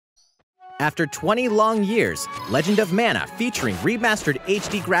After 20 long years, Legend of Mana featuring remastered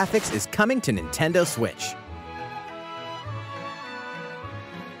HD graphics is coming to Nintendo Switch.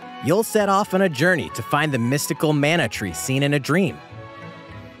 You'll set off on a journey to find the mystical mana tree seen in a dream.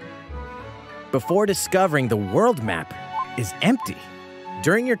 Before discovering the world map is empty.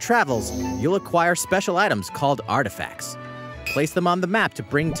 During your travels, you'll acquire special items called artifacts. Place them on the map to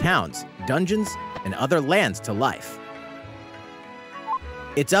bring towns, dungeons, and other lands to life.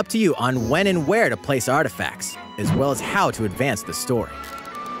 It's up to you on when and where to place artifacts, as well as how to advance the story.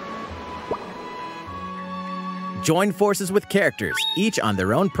 Join forces with characters, each on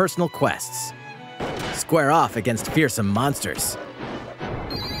their own personal quests. Square off against fearsome monsters.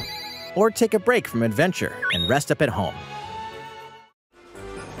 Or take a break from adventure and rest up at home.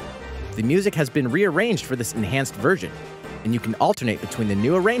 The music has been rearranged for this enhanced version, and you can alternate between the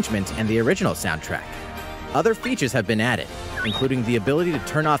new arrangement and the original soundtrack. Other features have been added, including the ability to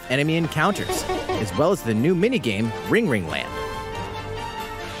turn off enemy encounters, as well as the new minigame, Ring Ring Land.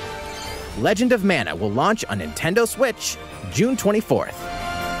 Legend of Mana will launch on Nintendo Switch June 24th.